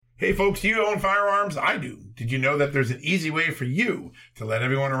Hey folks, do you own firearms? I do. Did you know that there's an easy way for you to let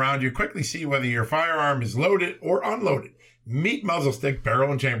everyone around you quickly see whether your firearm is loaded or unloaded? Meet muzzle stick,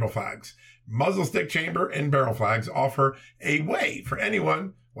 barrel, and chamber flags. Muzzle stick, chamber, and barrel flags offer a way for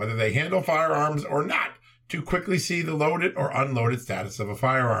anyone, whether they handle firearms or not, to quickly see the loaded or unloaded status of a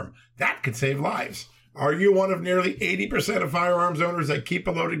firearm. That could save lives. Are you one of nearly 80% of firearms owners that keep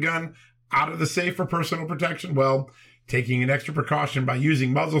a loaded gun out of the safe for personal protection? Well, taking an extra precaution by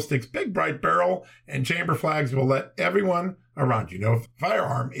using muzzle sticks, big bright barrel, and chamber flags will let everyone around you know if a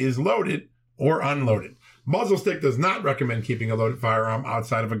firearm is loaded or unloaded. Muzzle stick does not recommend keeping a loaded firearm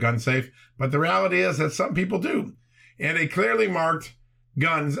outside of a gun safe, but the reality is that some people do. And a clearly marked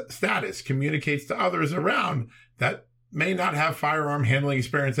gun's status communicates to others around that may not have firearm handling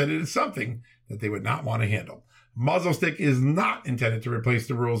experience that it is something that they would not want to handle. Muzzle stick is not intended to replace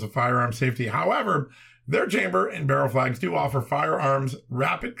the rules of firearm safety. However, their chamber and barrel flags do offer firearms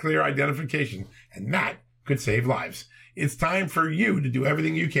rapid, clear identification, and that could save lives. It's time for you to do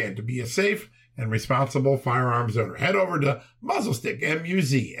everything you can to be a safe and responsible firearms owner. Head over to muzzlestick,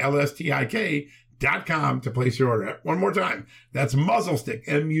 MUZLSTIK.com to place your order. One more time. That's muzzlestick,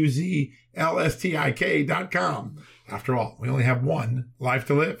 MUZLSTIK.com. After all, we only have one life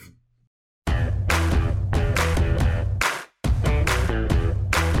to live.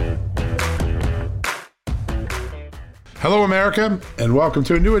 Hello, America, and welcome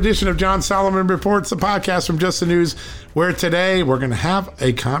to a new edition of John Solomon Reports, the podcast from Just the News, where today we're going to have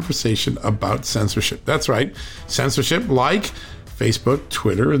a conversation about censorship. That's right, censorship like Facebook,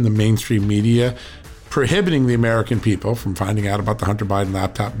 Twitter, and the mainstream media prohibiting the American people from finding out about the Hunter Biden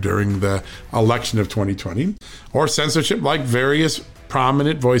laptop during the election of 2020, or censorship like various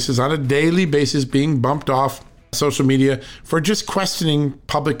prominent voices on a daily basis being bumped off social media for just questioning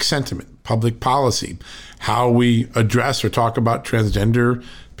public sentiment, public policy, how we address or talk about transgender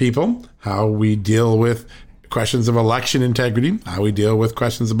people, how we deal with questions of election integrity, how we deal with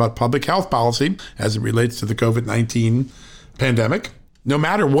questions about public health policy as it relates to the COVID-19 pandemic. No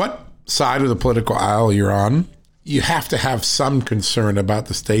matter what side of the political aisle you're on, you have to have some concern about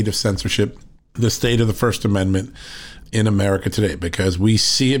the state of censorship, the state of the First Amendment in America today, because we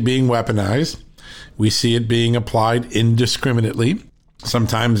see it being weaponized. We see it being applied indiscriminately,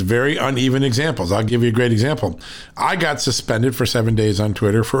 sometimes very uneven examples. I'll give you a great example. I got suspended for 7 days on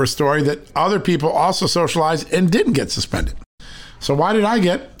Twitter for a story that other people also socialized and didn't get suspended. So why did I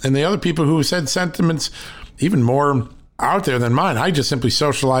get, and the other people who said sentiments even more out there than mine, I just simply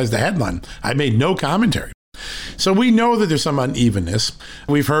socialized the headline. I made no commentary. So we know that there's some unevenness.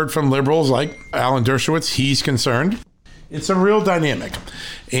 We've heard from liberals like Alan Dershowitz. He's concerned. It's a real dynamic.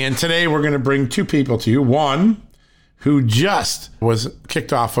 And today we're going to bring two people to you. One who just was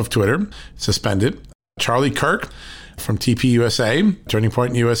kicked off of Twitter, suspended, Charlie Kirk from TPUSA, Turning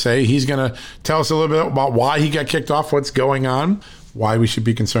Point USA. He's going to tell us a little bit about why he got kicked off, what's going on, why we should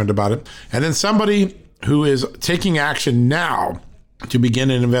be concerned about it. And then somebody who is taking action now to begin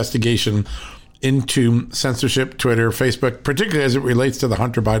an investigation into censorship, Twitter, Facebook, particularly as it relates to the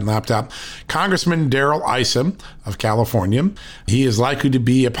Hunter Biden laptop. Congressman Darrell Issa of California. He is likely to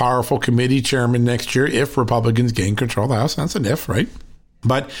be a powerful committee chairman next year if Republicans gain control of the House. That's an if, right?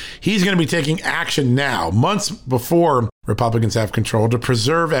 But he's going to be taking action now, months before Republicans have control, to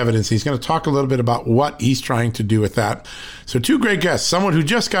preserve evidence. He's going to talk a little bit about what he's trying to do with that. So two great guests, someone who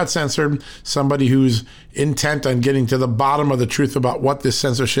just got censored, somebody who's intent on getting to the bottom of the truth about what this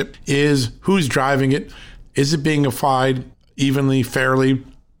censorship is, who's driving it, is it being applied evenly, fairly,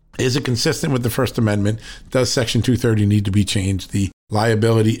 is it consistent with the First Amendment, does Section 230 need to be changed, the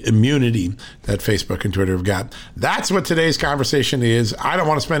liability immunity that Facebook and Twitter have got. That's what today's conversation is. I don't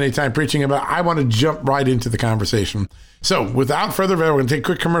want to spend any time preaching about it. I want to jump right into the conversation. So without further ado, we're going to take a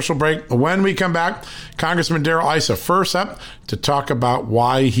quick commercial break. When we come back, Congressman Darrell Issa first up to talk about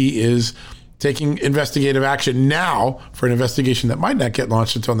why he is taking investigative action now for an investigation that might not get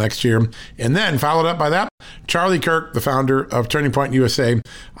launched until next year. And then followed up by that, Charlie Kirk, the founder of Turning Point USA,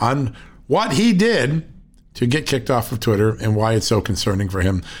 on what he did to get kicked off of Twitter and why it's so concerning for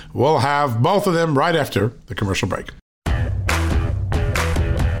him. We'll have both of them right after the commercial break.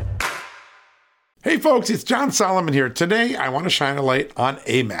 Hey folks, it's John Solomon here. Today, I want to shine a light on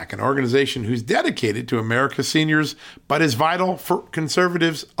AMAC, an organization who's dedicated to America's seniors, but is vital for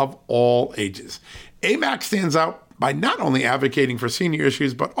conservatives of all ages. AMAC stands out by not only advocating for senior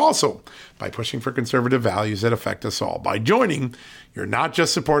issues, but also by pushing for conservative values that affect us all. By joining, you're not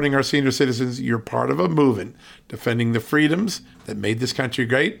just supporting our senior citizens, you're part of a movement defending the freedoms that made this country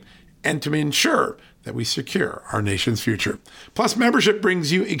great and to ensure that we secure our nation's future. Plus, membership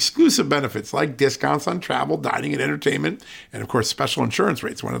brings you exclusive benefits like discounts on travel, dining, and entertainment, and of course, special insurance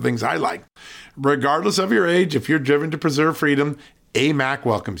rates, one of the things I like. Regardless of your age, if you're driven to preserve freedom, AMAC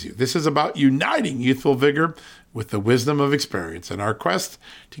welcomes you. This is about uniting youthful vigor with the wisdom of experience in our quest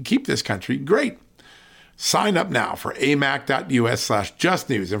to keep this country great. Sign up now for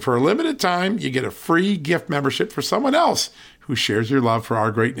amac.us/justnews, and for a limited time, you get a free gift membership for someone else who shares your love for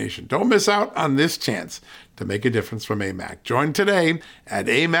our great nation. Don't miss out on this chance to make a difference from AMAC. Join today at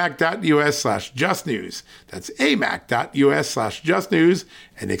amac.us/justnews. That's amac.us/justnews,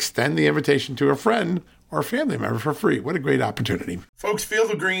 and extend the invitation to a friend or a family member for free. What a great opportunity. Folks,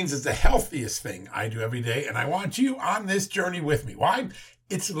 Field of Greens is the healthiest thing I do every day, and I want you on this journey with me. Why?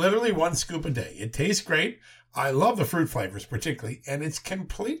 It's literally one scoop a day. It tastes great. I love the fruit flavors particularly, and it's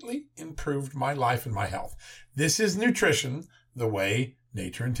completely improved my life and my health. This is nutrition the way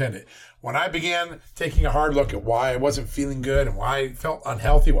nature intended. When I began taking a hard look at why I wasn't feeling good and why I felt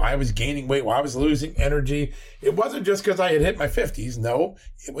unhealthy, why I was gaining weight, why I was losing energy, it wasn't just because I had hit my 50s. No,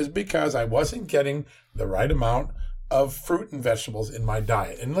 it was because I wasn't getting the right amount of fruit and vegetables in my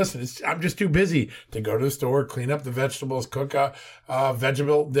diet. And listen, I'm just too busy to go to the store, clean up the vegetables, cook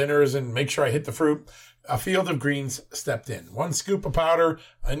vegetable dinners, and make sure I hit the fruit. A Field of Greens stepped in. One scoop of powder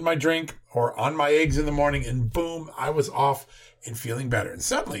in my drink or on my eggs in the morning, and boom, I was off and feeling better. And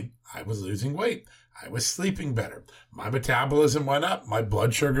suddenly, I was losing weight. I was sleeping better. My metabolism went up. My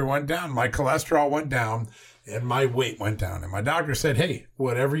blood sugar went down. My cholesterol went down. And my weight went down. And my doctor said, hey,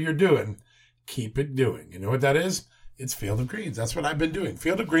 whatever you're doing, keep it doing. You know what that is? It's Field of Greens. That's what I've been doing.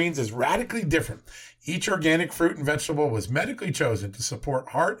 Field of Greens is radically different. Each organic fruit and vegetable was medically chosen to support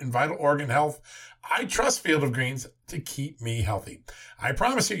heart and vital organ health. I trust Field of Greens to keep me healthy. I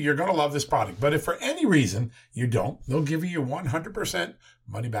promise you, you're going to love this product. But if for any reason you don't, they'll give you 100%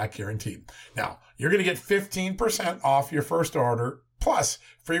 money back guarantee. Now, you're going to get 15% off your first order plus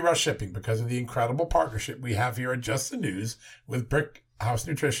free rush shipping because of the incredible partnership we have here at Just the News with Brick House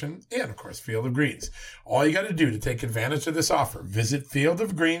Nutrition, and of course, Field of Greens. All you got to do to take advantage of this offer, visit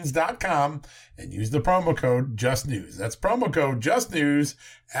fieldofgreens.com and use the promo code JustNews. That's promo code JustNews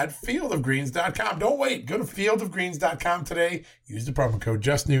at fieldofgreens.com. Don't wait. Go to fieldofgreens.com today. Use the promo code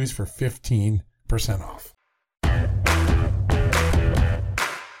JustNews for 15% off.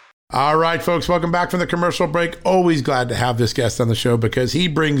 All right, folks, welcome back from the commercial break. Always glad to have this guest on the show because he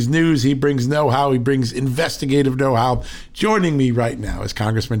brings news, he brings know-how, he brings investigative know-how. Joining me right now is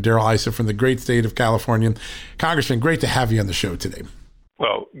Congressman Darrell Issa from the great state of California. Congressman, great to have you on the show today.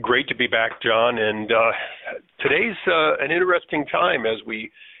 Well, great to be back, John. And today's an interesting time as we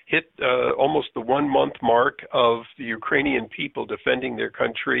hit almost the 1 month mark of the Ukrainian people defending their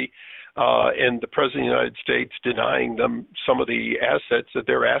country. And the President of the United States denying them some of the assets that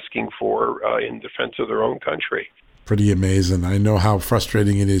they're asking for in defense of their own country. Pretty amazing. I know how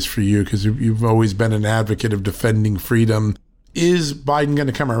frustrating it is for you because you've always been an advocate of defending freedom. Is Biden going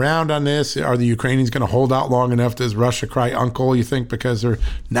to come around on this? Are the Ukrainians going to hold out long enough? Does Russia cry uncle, you think, because they're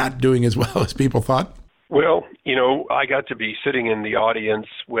not doing as well as people thought? Well, you know, I got to be sitting in the audience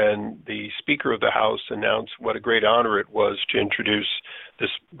when the Speaker of the House announced what a great honor it was to introduce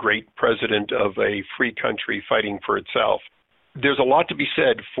this great president of a free country fighting for itself. There's a lot to be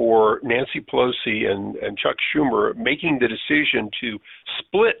said for Nancy Pelosi and Chuck Schumer making the decision to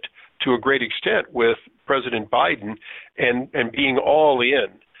split to a great extent with President Biden and being all in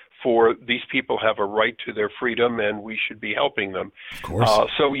for these people have a right to their freedom and we should be helping them. Of course.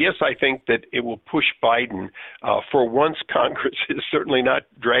 So, yes, I think that it will push Biden. For once, Congress is certainly not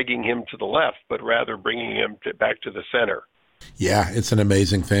dragging him to the left, but rather bringing him back to the center. Yeah, it's an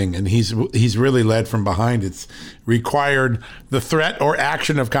amazing thing. And he's really led from behind. It's required the threat or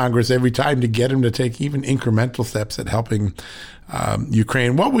action of Congress every time to get him to take even incremental steps at helping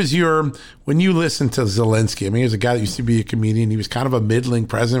Ukraine. What was when you listened to Zelensky? I mean, he was a guy that used to be a comedian. He was kind of a middling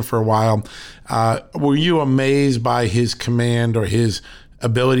president for a while. Were you amazed by his command or his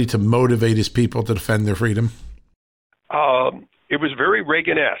ability to motivate his people to defend their freedom? It was very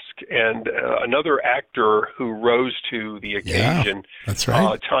Reagan-esque, and another actor who rose to the occasion. Yeah, that's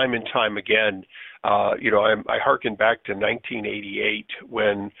right. Time and time again. I hearken back to 1988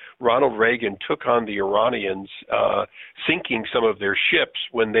 when Ronald Reagan took on the Iranians, sinking some of their ships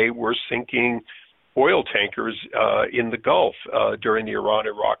when they were sinking oil tankers in the Gulf during the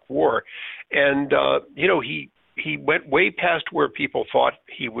Iran-Iraq War. And, he went way past where people thought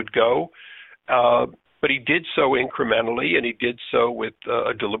he would go. But he did so incrementally, and he did so with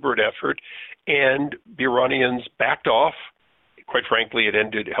a deliberate effort. And the Iranians backed off. Quite frankly, it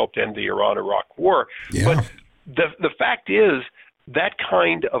helped end the Iran-Iraq War. Yeah. But the fact is that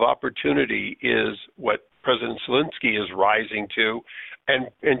kind of opportunity is what President Zelensky is rising to, and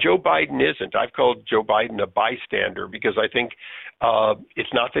Joe Biden isn't. I've called Joe Biden a bystander because I think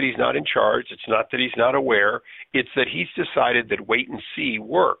it's not that he's not in charge. It's not that he's not aware. It's that he's decided that wait and see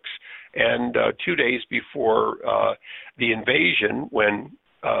works. And 2 days before the invasion, when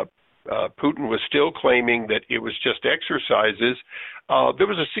Putin was still claiming that it was just exercises, there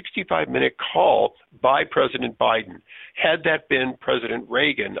was a 65-minute call by President Biden. Had that been President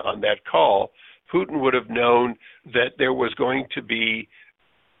Reagan on that call, Putin would have known that there was going to be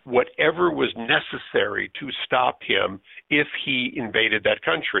whatever was necessary to stop him if he invaded that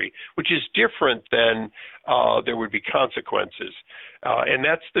country, which is different than there would be consequences. And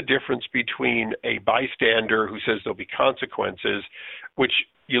that's the difference between a bystander who says there'll be consequences, which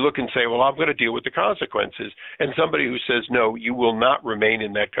you look and say, well, I'm going to deal with the consequences, and somebody who says, no, you will not remain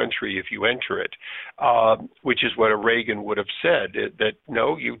in that country if you enter it, which is what a Reagan would have said, that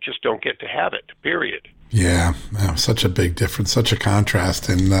no, you just don't get to have it, period. Yeah, such a big difference, such a contrast,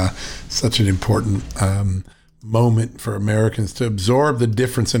 and such an important moment for Americans to absorb the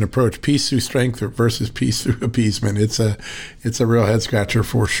difference in approach, peace through strength versus peace through appeasement. It's a real head scratcher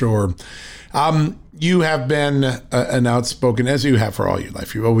for sure. You have been an outspoken, as you have for all your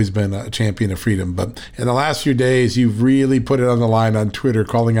life. You've always been a champion of freedom. But in the last few days, you've really put it on the line on Twitter,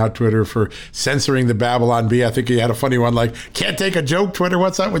 calling out Twitter for censoring the Babylon Bee. I think you had a funny one like, can't take a joke, Twitter.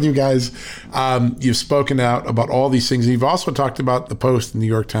 What's up with you guys? You've spoken out about all these things. You've also talked about the Post and New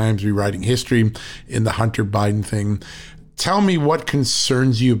York Times rewriting history in the Hunter Biden thing. Tell me what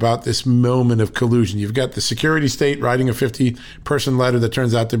concerns you about this moment of collusion. You've got the security state writing a 50-person letter that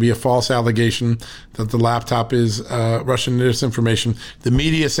turns out to be a false allegation that the laptop is Russian disinformation, the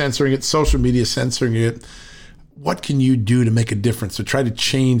media censoring it, social media censoring it. What can you do to make a difference, to try to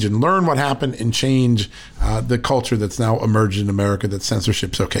change and learn what happened and change the culture that's now emerged in America that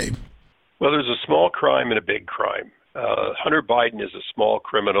censorship's okay? Well, there's a small crime and a big crime. Hunter Biden is a small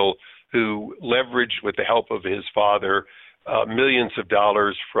criminal who leveraged, with the help of his father, millions of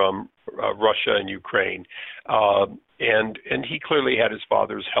dollars from Russia and Ukraine. And he clearly had his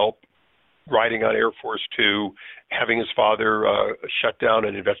father's help riding on Air Force Two, having his father shut down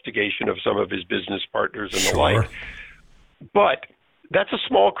an investigation of some of his business partners and the like. But that's a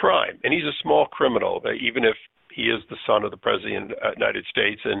small crime, and he's a small criminal, even if he is the son of the President of the United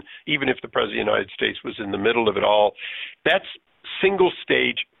States, and even if the President of the United States was in the middle of it all, that's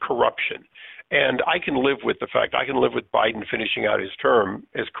single-stage corruption. And I can live with the fact, I can live with Biden finishing out his term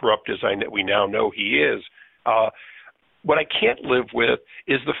as corrupt as we now know he is. What I can't live with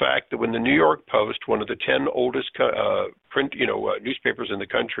is the fact that when the New York Post, one of the 10 oldest print, newspapers in the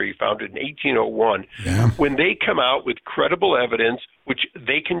country, founded in 1801, when they come out with credible evidence, which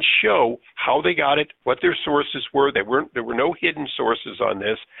they can show how they got it, what their sources were, there were no hidden sources on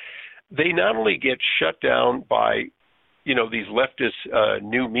this, they not only get shut down by these leftist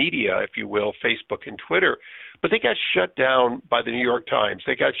new media, if you will, Facebook and Twitter, but they got shut down by the New York Times.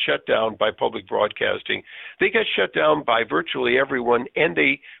 They got shut down by public broadcasting. They got shut down by virtually everyone, and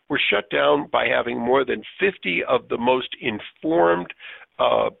they were shut down by having more than 50 of the most informed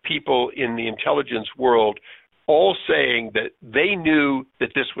people in the intelligence world all saying that they knew that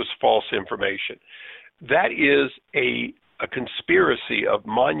this was false information. That is a conspiracy of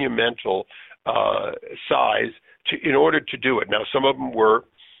monumental size in order to do it. Now, some of them were,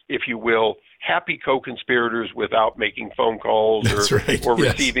 if you will, happy co-conspirators without making phone calls or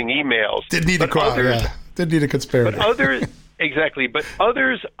receiving emails. Didn't need Didn't need a conspirator. But others, exactly. But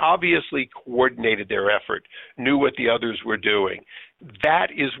others obviously coordinated their effort, knew what the others were doing. That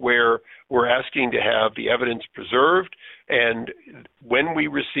is where we're asking to have the evidence preserved. And when we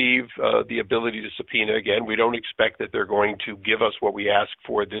receive the ability to subpoena again, we don't expect that they're going to give us what we ask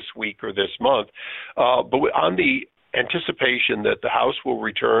for this week or this month. But on the anticipation that the House will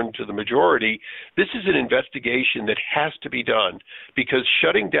return to the majority, this is an investigation that has to be done, because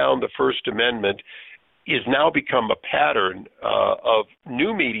shutting down the First Amendment is now become a pattern of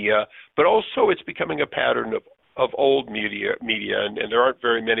new media, but also it's becoming a pattern of old media, and there aren't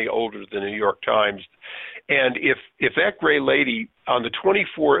very many older than the New York Times. And if that gray lady on the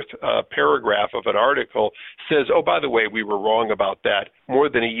 24th paragraph of an article says, oh, by the way, we were wrong about that, more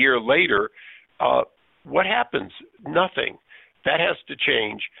than a year later, what happens? Nothing. That has to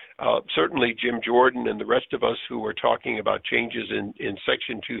change. Certainly Jim Jordan and the rest of us who are talking about changes in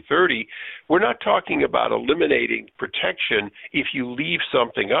Section 230, we're not talking about eliminating protection if you leave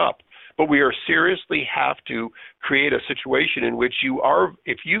something up. But we are seriously have to create a situation in which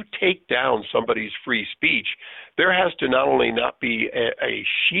if you take down somebody's free speech, there has to not only not be a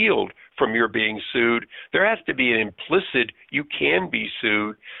shield from your being sued. There has to be an implicit you can be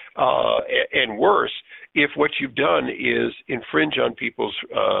sued, and worse, if what you've done is infringe on people's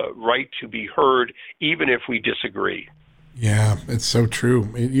right to be heard, even if we disagree. Yeah, it's so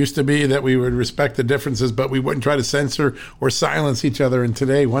true. It used to be that we would respect the differences, but we wouldn't try to censor or silence each other. And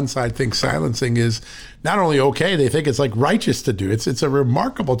today, one side thinks silencing is not only okay, they think it's like righteous to do. It's a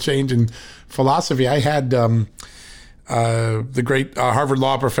remarkable change in philosophy. I had the great Harvard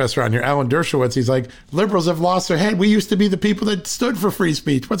law professor on here, Alan Dershowitz. He's like, liberals have lost their head. We used to be the people that stood for free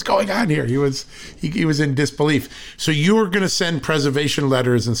speech. What's going on here? He was in disbelief. So you were going to send preservation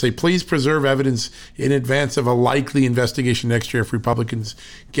letters and say, please preserve evidence in advance of a likely investigation next year if Republicans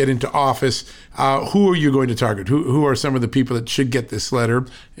get into office. Who are you going to target? Who are some of the people that should get this letter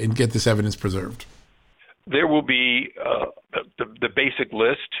and get this evidence preserved? There will be the basic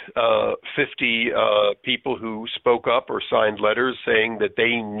list, 50 people who spoke up or signed letters saying that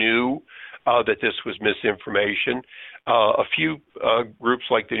they knew that this was misinformation. A few groups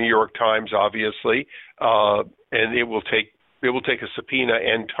like the New York Times, obviously, and it will take a subpoena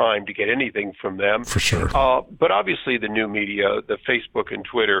and time to get anything from them. For sure. But obviously the new media, the Facebook and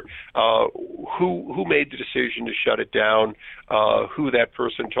Twitter, who made the decision to shut it down, who that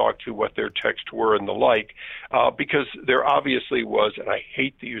person talked to, what their texts were, and the like, because there obviously was, and I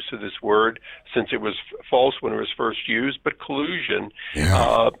hate the use of this word since it was false when it was first used, but collusion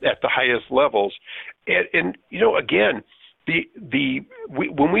at the highest levels. And again,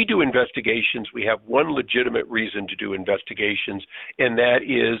 when we do investigations, we have one legitimate reason to do investigations, and that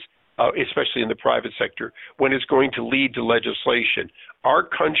is, especially in the private sector, when it's going to lead to legislation. Our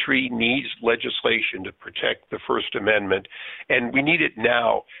country needs legislation to protect the First Amendment, and we need it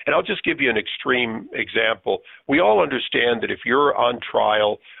now. And I'll just give you an extreme example. We all understand that if you're on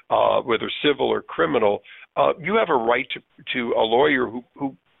trial, whether civil or criminal, you have a right to a lawyer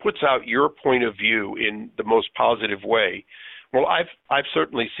who puts out your point of view in the most positive way. Well, I've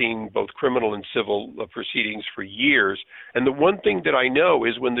certainly seen both criminal and civil proceedings for years, and the one thing that I know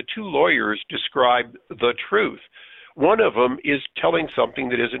is when the two lawyers describe the truth, one of them is telling something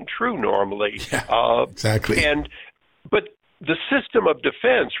that isn't true normally. Yeah, exactly. But the system of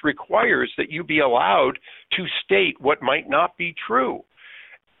defense requires that you be allowed to state what might not be true.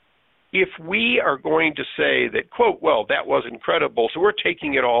 If we are going to say that, quote, well, that wasn't credible, so we're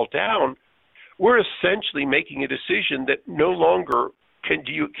taking it all down, we're essentially making a decision that no longer can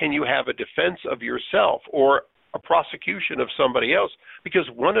you have a defense of yourself or a prosecution of somebody else, because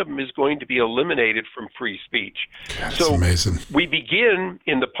one of them is going to be eliminated from free speech. God, so amazing. We begin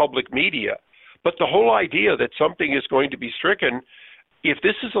in the public media, but the whole idea that something is going to be stricken, if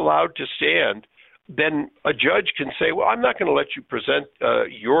this is allowed to stand, then a judge can say, well, I'm not going to let you present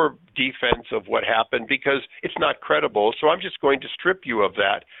your defense of what happened because it's not credible, so I'm just going to strip you of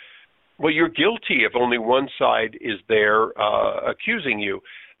that. Well, you're guilty if only one side is there accusing you.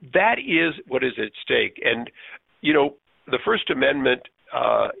 That is what is at stake. And, the First Amendment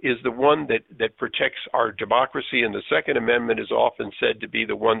is the one that protects our democracy, and the Second Amendment is often said to be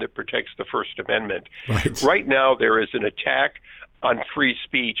the one that protects the First Amendment. Right now, there is an attack on free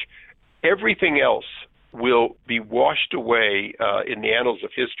speech. Everything else will be washed away in the annals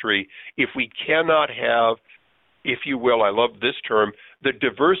of history if we cannot have, if you will, I love this term, the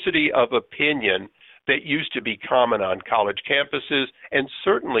diversity of opinion that used to be common on college campuses and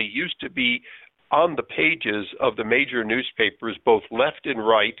certainly used to be on the pages of the major newspapers, both left and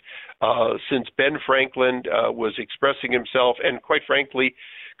right, since Ben Franklin was expressing himself. And quite frankly,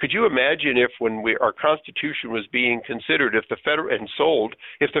 could you imagine if when our Constitution was being considered, if the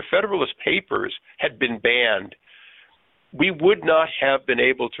Federalist Papers had been banned, we would not have been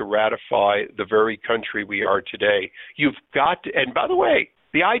able to ratify the very country we are today. You've got to, and by the way,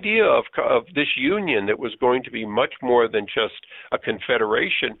 the idea of this union that was going to be much more than just a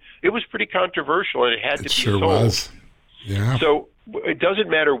confederation, it was pretty controversial, and it had to be sold. Was. Yeah. So it doesn't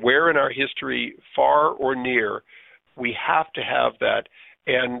matter where in our history, far or near, we have to have that.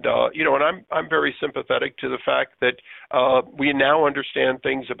 And and I'm very sympathetic to the fact that we now understand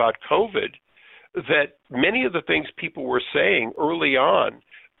things about COVID, that many of the things people were saying early on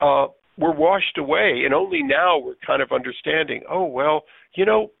were washed away, and only now we're kind of understanding, oh, well,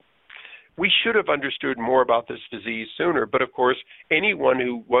 we should have understood more about this disease sooner. But of course, anyone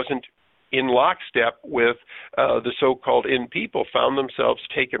who wasn't in lockstep with the so-called in people found themselves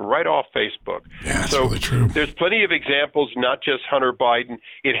taken right off Facebook. Yeah, that's really true. There's plenty of examples, not just Hunter Biden.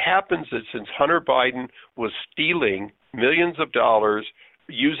 It happens that since Hunter Biden was stealing millions of dollars,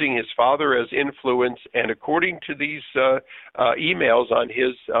 using his father as influence, and according to these emails on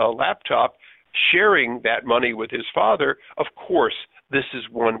his laptop, sharing that money with his father, of course, this is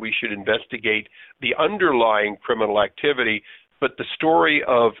one we should investigate the underlying criminal activity. But the story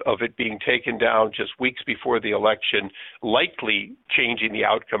of it being taken down just weeks before the election, likely changing the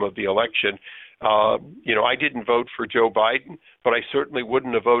outcome of the election, I didn't vote for Joe Biden, but I certainly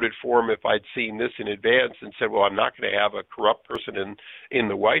wouldn't have voted for him if I'd seen this in advance and said, well, I'm not going to have a corrupt person in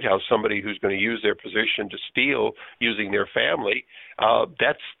the White House, somebody who's going to use their position to steal using their family.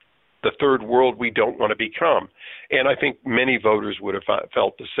 That's the third world we don't want to become. And I think many voters would have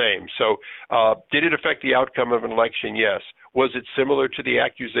felt the same. So did it affect the outcome of an election? Yes. Was it similar to the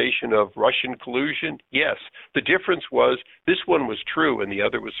accusation of Russian collusion? Yes. The difference was this one was true and the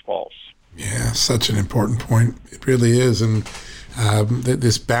other was false. Yeah, such an important point. It really is. And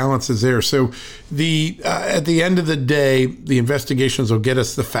this balance is there. So at the end of the day, the investigations will get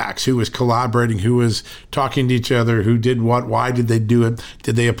us the facts. Who was collaborating? Who was talking to each other? Who did what? Why did they do it?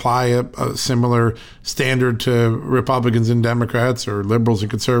 Did they apply a similar standard to Republicans and Democrats or liberals and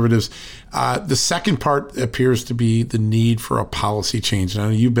conservatives? The second part appears to be the need for a policy change. And I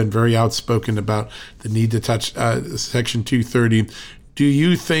know you've been very outspoken about the need to touch Section 230. Do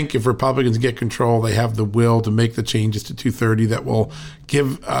you think if Republicans get control, they have the will to make the changes to 230 that will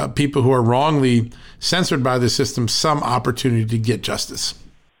give people who are wrongly censored by the system some opportunity to get justice?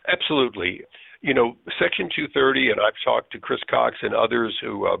 Absolutely. Section 230, and I've talked to Chris Cox and others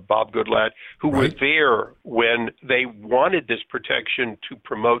Bob Goodlatte, who were there when they wanted this protection to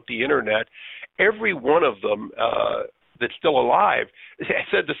promote the Internet. Every one of them that's still alive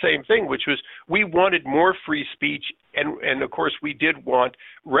said the same thing, which was we wanted more free speech. And of course, we did want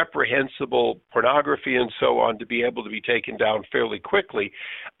reprehensible pornography and so on to be able to be taken down fairly quickly.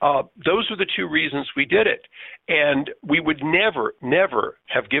 Those are the two reasons we did it. And we would never, never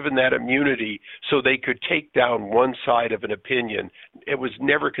have given that immunity so they could take down one side of an opinion. It was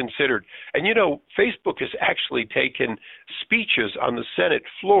never considered. And, Facebook has actually taken speeches on the Senate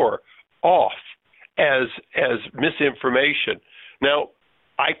floor off as misinformation. Now,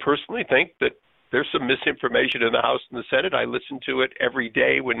 I personally think that there's some misinformation in the House and the Senate. I listen to it every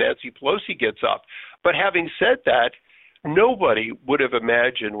day when Nancy Pelosi gets up. But having said that, nobody would have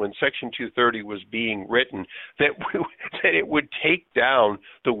imagined when Section 230 was being written that it would take down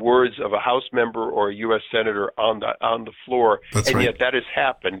the words of a House member or a U.S. Senator on the floor. That's right. Yet that has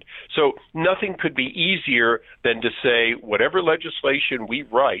happened. So nothing could be easier than to say whatever legislation we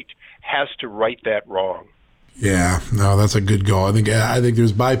write has to right that wrong. Yeah, no, that's a good goal. I think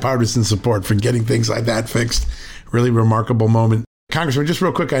there's bipartisan support for getting things like that fixed. Really remarkable moment. Congressman, just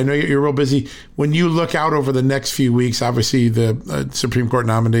real quick, I know you're real busy. When you look out over the next few weeks, obviously the Supreme Court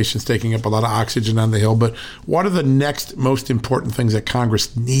nomination's taking up a lot of oxygen on the Hill, but what are the next most important things that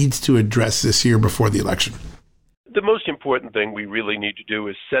Congress needs to address this year before the election? The most important thing we really need to do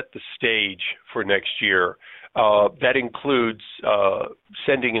is set the stage for next year. That includes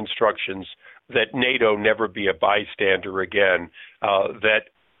sending instructions that NATO never be a bystander again, that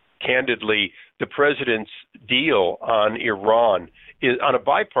candidly the president's deal on Iran is on a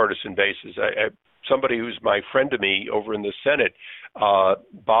bipartisan basis. Somebody who's my friend to me over in the Senate,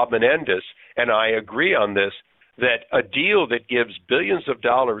 Bob Menendez, and I agree on this, that a deal that gives billions of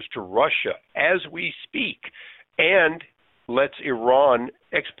dollars to Russia as we speak and lets Iran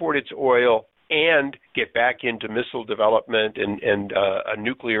export its oil and get back into missile development and a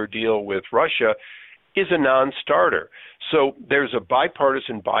nuclear deal with Russia is a non-starter. So there's a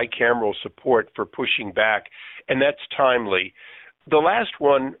bipartisan, bicameral support for pushing back, and that's timely. The last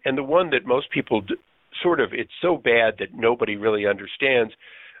one, and the one that most people it's so bad that nobody really understands,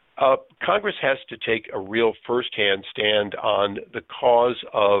 Congress has to take a real firsthand stand on the cause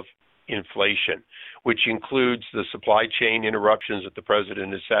of inflation, which includes the supply chain interruptions that the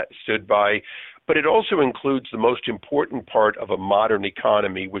president has stood by, but it also includes the most important part of a modern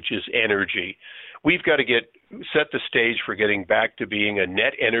economy, which is energy. We've got to set the stage for getting back to being a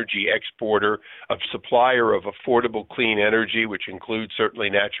net energy exporter, a supplier of affordable clean energy, which includes certainly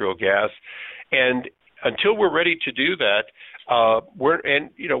natural gas. And until we're ready to do that,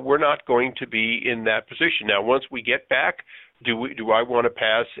 we're not going to be in that position. Now, once we get back, do I want to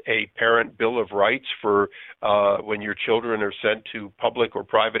pass a parent bill of rights for when your children are sent to public or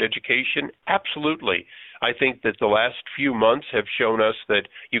private education? Absolutely. I think that the last few months have shown us that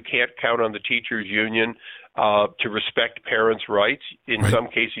you can't count on the teachers union to respect parents' rights. In some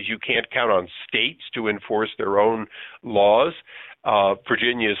cases, you can't count on states to enforce their own laws.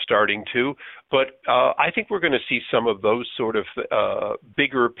 Virginia is starting to. But I think we're going to see some of those sort of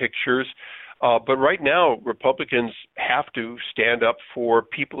bigger pictures. But right now, Republicans have to stand up for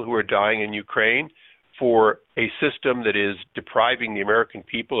people who are dying in Ukraine, for a system that is depriving the American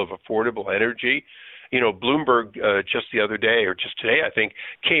people of affordable energy, Bloomberg just the other day, or just today, I think,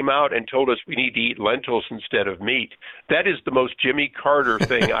 came out and told us we need to eat lentils instead of meat. That is the most Jimmy Carter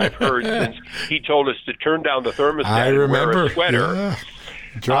thing I've heard since he told us to turn down the thermostat and wear a sweater. Yeah.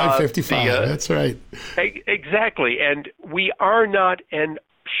 Drive 55, that's right. Exactly. And we are not and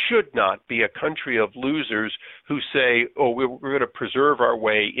should not be a country of losers who say, oh, we're going to preserve our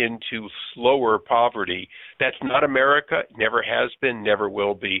way into slower poverty. That's not America, never has been, never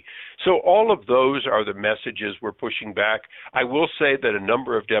will be. So all of those are the messages we're pushing back. I will say that a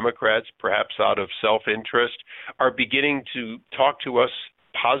number of Democrats, perhaps out of self-interest, are beginning to talk to us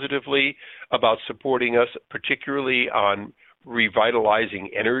positively about supporting us, particularly on revitalizing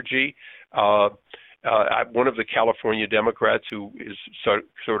energy. One of the California Democrats who is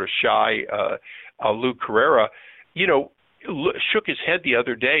sort of shy, Lou Carrera, shook his head the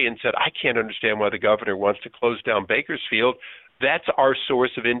other day and said, I can't understand why the governor wants to close down Bakersfield. That's our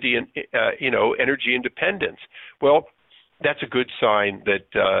source of energy independence. Well, that's a good sign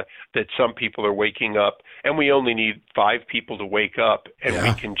that some people are waking up, and we only need 5 people to wake up, and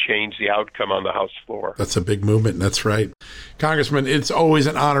we can change the outcome on the House floor. That's a big movement. That's right. Congressman, it's always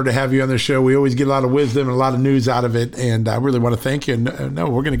an honor to have you on the show. We always get a lot of wisdom and a lot of news out of it, and I really want to thank you. And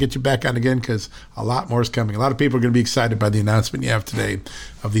we're going to get you back on again because a lot more is coming. A lot of people are going to be excited by the announcement you have today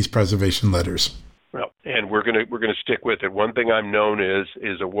of these preservation letters. Well, and we're gonna stick with it. One thing I'm known is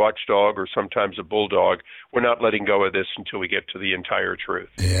a watchdog or sometimes a bulldog. We're not letting go of this until we get to the entire truth.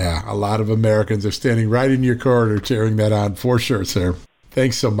 Yeah, a lot of Americans are standing right in your corridor cheering that on for sure, sir.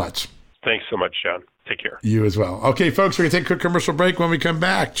 Thanks so much. Thanks so much, John. Take care. You as well. Okay, folks, we're going to take a quick commercial break. When we come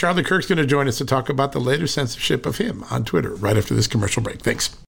back, Charlie Kirk's going to join us to talk about the latest censorship of him on Twitter right after this commercial break.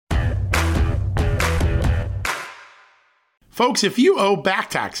 Thanks. Folks, if you owe back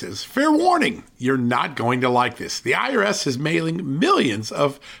taxes, fair warning, you're not going to like this. The IRS is mailing millions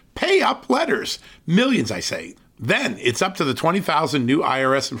of pay-up letters. Millions, I say. Then it's up to the 20,000 new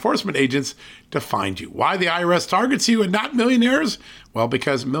IRS enforcement agents to find you. Why the IRS targets you and not millionaires? Well,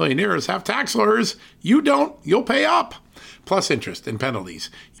 because millionaires have tax lawyers. You don't, you'll pay up. Plus interest and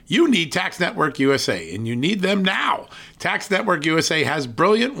penalties. You need Tax Network USA, and you need them now. Tax Network USA has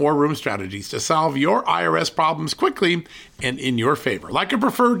brilliant war room strategies to solve your IRS problems quickly and in your favor. Like a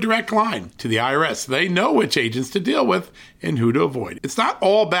preferred direct line to the IRS, they know which agents to deal with and who to avoid. It's not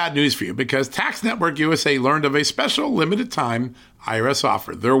all bad news for you because Tax Network USA learned of a special limited time IRS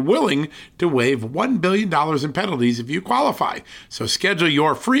offer. They're willing to waive $1 billion in penalties if you qualify. So schedule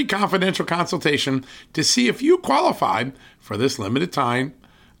your free confidential consultation to see if you qualify for this limited time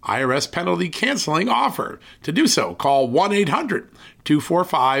IRS penalty canceling offer. To do so, call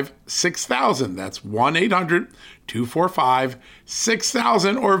 1-800-245-6000. That's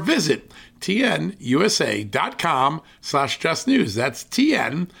 1-800-245-6000 or visit tnusa.com/justnews. That's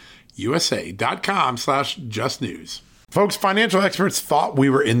tnusa.com/justnews. Folks, financial experts thought we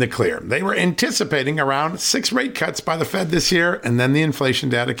were in the clear. They were anticipating around 6 rate cuts by the Fed this year, and then the inflation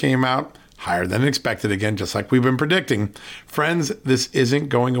data came out higher than expected again, just like we've been predicting. Friends, this isn't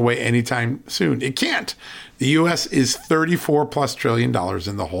going away anytime soon. It can't. The U.S. is $34+ trillion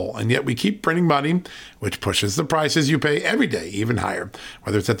in the hole, and yet we keep printing money, which pushes the prices you pay every day even higher,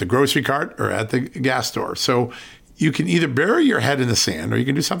 whether it's at the grocery cart or at the gas store. So you can either bury your head in the sand or you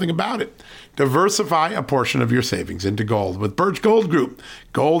can do something about it. Diversify a portion of your savings into gold with Birch Gold Group.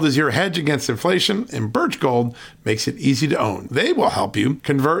 Gold is your hedge against inflation, and Birch Gold makes it easy to own. They will help you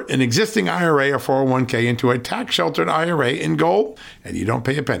convert an existing IRA or 401k into a tax-sheltered IRA in gold, and you don't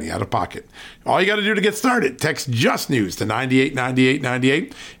pay a penny out of pocket. All you got to do to get started, text Just News to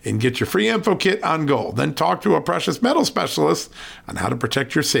 989898 and get your free info kit on gold. Then talk to a precious metal specialist on how to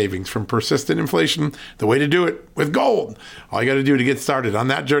protect your savings from persistent inflation. The way to do it with gold. All you got to do to get started on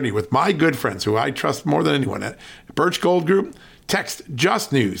that journey with my good friends who I trust more than anyone at Birch Gold Group, text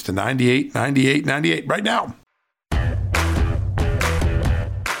Just News to 989898 right now.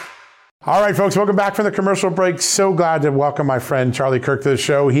 All right, folks, welcome back from the commercial break. So glad to welcome my friend Charlie Kirk to the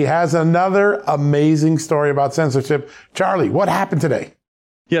show. He has another amazing story about censorship. Charlie, what happened today?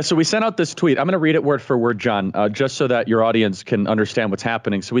 Yeah, so we sent out this tweet. I'm going to read it word for word, John, just so that your audience can understand what's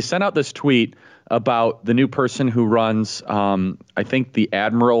happening. So we sent out this tweet about the new person who runs, I think, the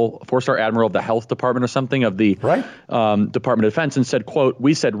admiral, 4-star admiral of the health department or something of the Department of Defense, and said, quote,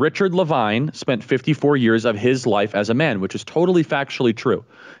 "We said Richard Levine spent 54 years of his life as a man," which is totally factually true.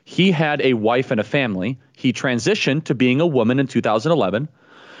 He had a wife and a family. He transitioned to being a woman in 2011.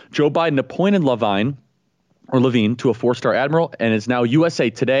 Joe Biden appointed Levine to a 4-star admiral, and is now USA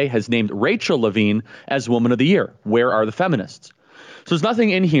Today has named Rachel Levine as Woman of the Year. Where are the feminists? So there's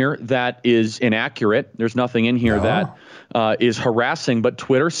nothing in here that is inaccurate. There's nothing in here that is harassing. But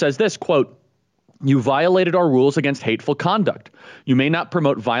Twitter says this, quote, You violated our rules against hateful conduct. You may not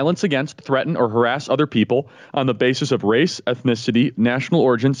promote violence against, threaten, or harass other people on the basis of race, ethnicity, national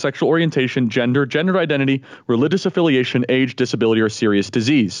origin, sexual orientation, gender identity, religious affiliation, age, disability, or serious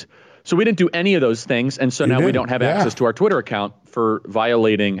disease. So we didn't do any of those things, and so now we don't have access to our Twitter account for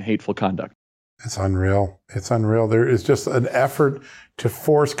violating hateful conduct. It's unreal. It's unreal. There is just an effort to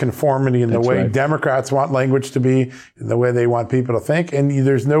force conformity in the way Democrats want language to be, in the way they want people to think, and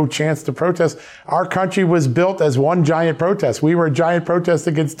there's no chance to protest. Our country was built as one giant protest. We were a giant protest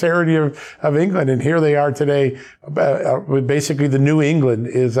against tyranny of England, and here they are today. Basically, the New England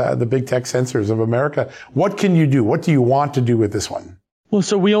is the big tech censors of America. What can you do? What do you want to do with this one? Well,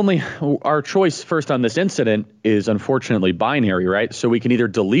 so our choice first on this incident is unfortunately binary, right? So we can either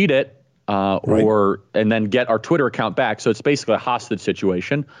delete it and then get our Twitter account back. So it's basically a hostage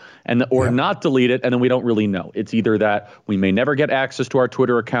situation, or not delete it, and then we don't really know. It's either that we may never get access to our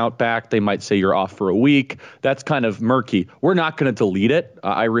Twitter account back. They might say you're off for a week. That's kind of murky. We're not going to delete it.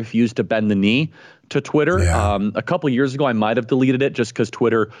 I refuse to bend the knee to Twitter. A couple of years ago, I might have deleted it just because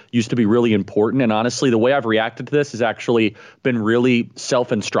Twitter used to be really important. And honestly, the way I've reacted to this has actually been really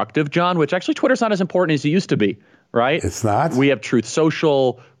self-instructive, John, which actually Twitter's not as important as it used to be. Right? It's not. We have Truth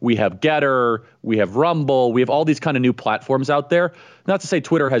Social, we have Getter, we have Rumble, we have all these kind of new platforms out there. Not to say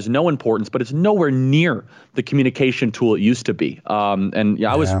Twitter has no importance, but it's nowhere near the communication tool it used to be. I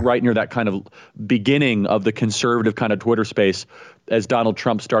was right near that kind of beginning of the conservative kind of Twitter space as Donald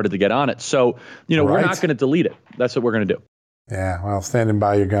Trump started to get on it. So, we're not going to delete it. That's what we're going to do. Yeah, well, standing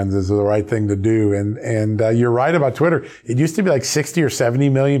by your guns is the right thing to do. And you're right about Twitter. It used to be like 60 or 70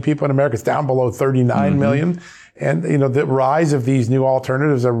 million people in America. It's down below 39 million. And, the rise of these new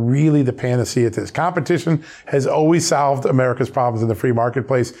alternatives are really the panacea to this. Competition has always solved America's problems in the free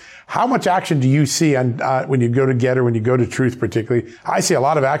marketplace. How much action do you see on when you go to Getter, when you go to Truth particularly? I see a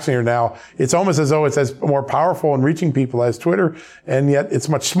lot of action here now. It's almost as though it's as more powerful in reaching people as Twitter, and yet it's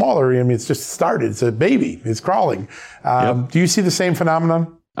much smaller. I mean, it's just started. It's a baby. It's crawling. Do you see the same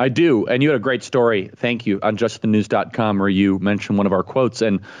phenomenon? I do. And you had a great story, thank you, on justthenews.com where you mentioned one of our quotes.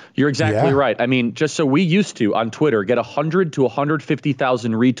 And you're exactly right. I mean, just so we used to, on Twitter, get 100 to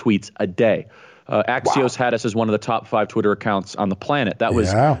 150,000 retweets a day. Axios had us as one of the top 5 Twitter accounts on the planet. That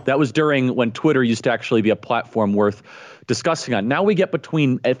was during when Twitter used to actually be a platform worth discussing on. Now we get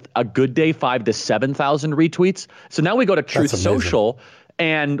between a good day 5,000 to 7,000 retweets. So now we go to Truth Social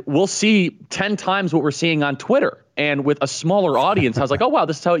and we'll see 10 times what we're seeing on Twitter. And with a smaller audience, I was like, oh, wow,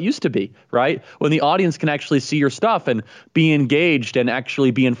 this is how it used to be, right? When the audience can actually see your stuff and be engaged and actually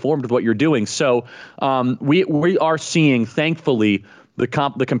be informed of what you're doing. So we are seeing, thankfully, the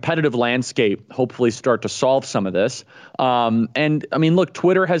competitive landscape hopefully start to solve some of this. And I mean, look,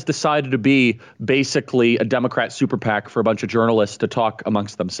 Twitter has decided to be basically a Democrat super PAC for a bunch of journalists to talk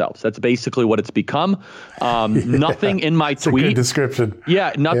amongst themselves. That's basically what it's become. Nothing in my tweet. A good description.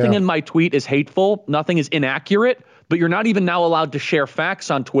 Nothing in my tweet is hateful. Nothing is inaccurate. But you're not even now allowed to share facts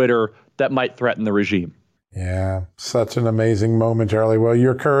on Twitter that might threaten the regime. Yeah, such an amazing moment, Charlie. Well,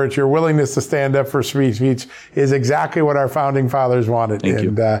 your courage, your willingness to stand up for free speech is exactly what our founding fathers wanted. Thank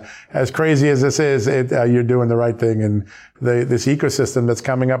you. As crazy as this is, you're doing the right thing. And this ecosystem that's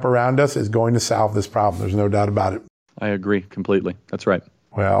coming up around us is going to solve this problem. There's no doubt about it. I agree completely. That's right.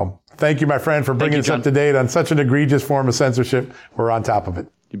 Well, thank you, my friend, for bringing us up to date on such an egregious form of censorship. We're on top of it.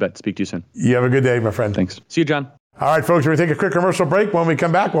 You bet. Speak to you soon. You have a good day, my friend. Thanks. See you, John. All right, folks, we're going to take a quick commercial break. When we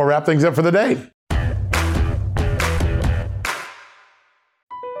come back, we'll wrap things up for the day.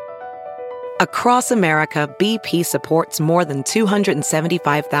 Across America, BP supports more than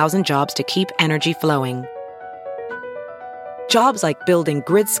 275,000 jobs to keep energy flowing. Jobs like building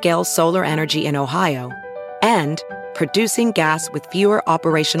grid-scale solar energy in Ohio and producing gas with fewer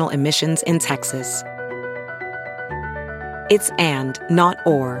operational emissions in Texas. It's and, not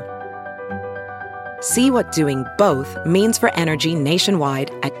or. See what doing both means for energy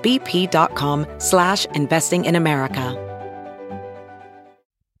nationwide at bp.com/investing in America.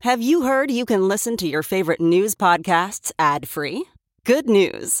 Have you heard you can listen to your favorite news podcasts ad-free? Good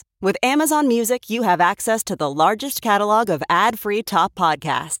news. With Amazon Music, you have access to the largest catalog of ad-free top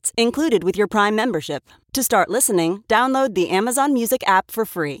podcasts included with your Prime membership. To start listening, download the Amazon Music app for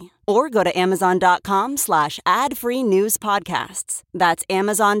free or go to amazon.com/ad-free news podcasts. That's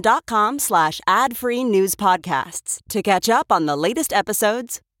amazon.com/ad-free news podcasts to catch up on the latest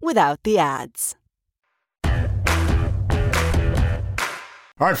episodes without the ads.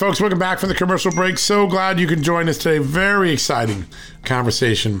 All right, folks, welcome back from the commercial break. So glad you can join us today. Very exciting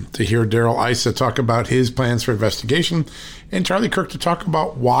conversation to hear Darrell Issa talk about his plans for investigation and Charlie Kirk to talk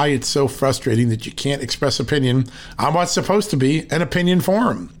about why it's so frustrating that you can't express opinion on what's supposed to be an opinion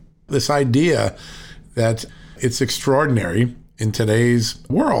forum. this idea that it's extraordinary in today's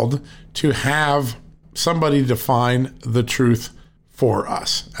world to have somebody define the truth for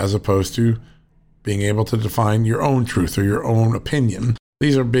us, as opposed to being able to define your own truth or your own opinion.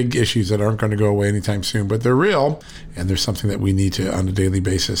 These are big issues that aren't going to go away anytime soon, but they're real, and there's something that we need to, on a daily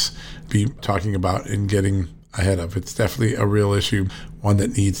basis, be talking about and getting ahead of. It's definitely a real issue, one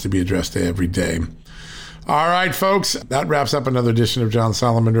that needs to be addressed every day. All right, folks, that wraps up another edition of John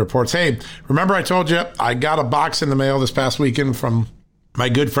Solomon Reports. Hey, remember I told you I got a box in the mail this past weekend from my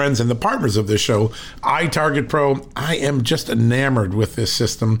good friends and the partners of this show, iTarget Pro. I am just enamored with this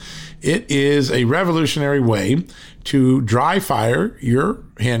system. It is a revolutionary way to dry fire your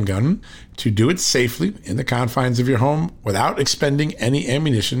handgun, to do it safely in the confines of your home without expending any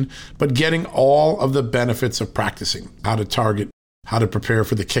ammunition, but getting all of the benefits of practicing how to target, how to prepare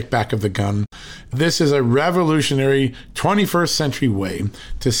for the kickback of the gun. This is a revolutionary 21st century way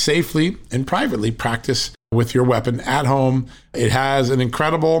to safely and privately practice with your weapon at home. It has an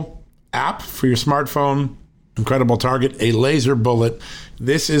incredible app for your smartphone, incredible target, a laser bullet.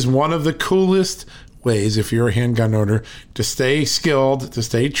 This is one of the coolest ways, if you're a handgun owner, to stay skilled, to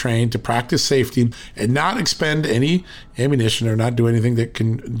stay trained, to practice safety, and not expend any ammunition or not do anything that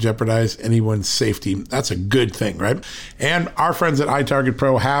can jeopardize anyone's safety. That's a good thing, right? And our friends at iTarget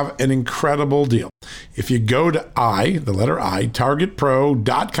Pro have an incredible deal. If you go to the letter I,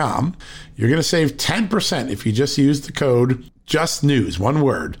 targetpro.com, you're going to save 10% if you just use the code JUSTNEWS, one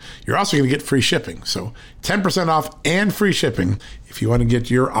word. You're also going to get free shipping. So 10% off and free shipping if you want to get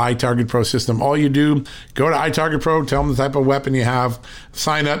your iTarget Pro system. All you do, go to iTarget Pro, tell them the type of weapon you have,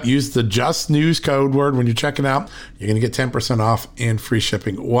 sign up, use the JUSTNEWS code word when you're checking out. You're going to get 10% off and free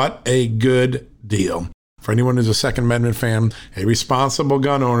shipping. What a good deal. For anyone who's a Second Amendment fan, a responsible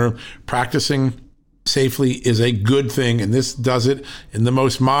gun owner, practicing safely is a good thing, and this does it in the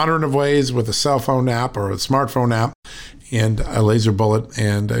most modern of ways with a cell phone app or a smartphone app and a laser bullet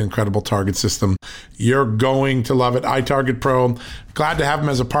and an incredible target system. You're going to love it. iTarget Pro, glad to have them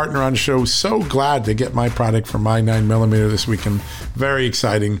as a partner on the show. So glad to get my product for my 9mm this weekend. Very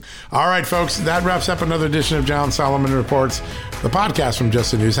exciting. All right, folks, that wraps up another edition of John Solomon Reports, the podcast from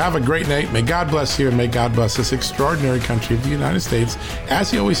Just the News. Have a great night. May God bless you, and may God bless this extraordinary country of the United States,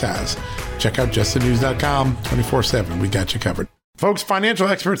 as he always has. Check out justthenews.com 24/7. We got you covered. Folks, financial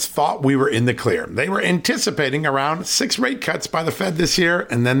experts thought we were in the clear. They were anticipating around 6 rate cuts by the Fed this year,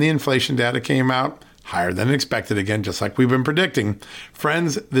 and then the inflation data came out higher than expected again, just like we've been predicting.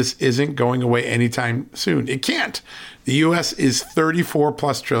 Friends, this isn't going away anytime soon. It can't. The U.S. is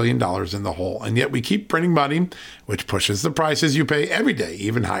 $34+ trillion in the hole, and yet we keep printing money, which pushes the prices you pay every day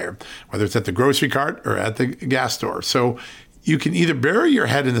even higher, whether it's at the grocery cart or at the gas store. So you can either bury your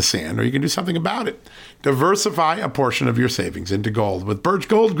head in the sand or you can do something about it. Diversify a portion of your savings into gold with Birch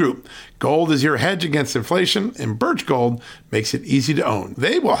Gold Group. Gold is your hedge against inflation, and Birch Gold makes it easy to own.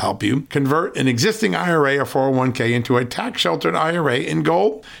 They will help you convert an existing IRA or 401k into a tax-sheltered IRA in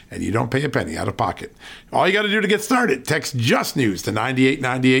gold, and you don't pay a penny out of pocket. All you got to do to get started, text Just News to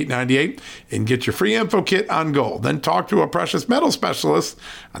 989898 and get your free info kit on gold. Then talk to a precious metal specialist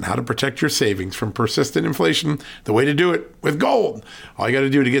on how to protect your savings from persistent inflation. The way to do it with gold. All you got to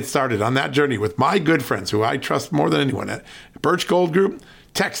do to get started on that journey with my good friends who I trust more than anyone at Birch Gold Group,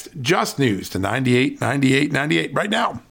 text Just News to 989898 right now.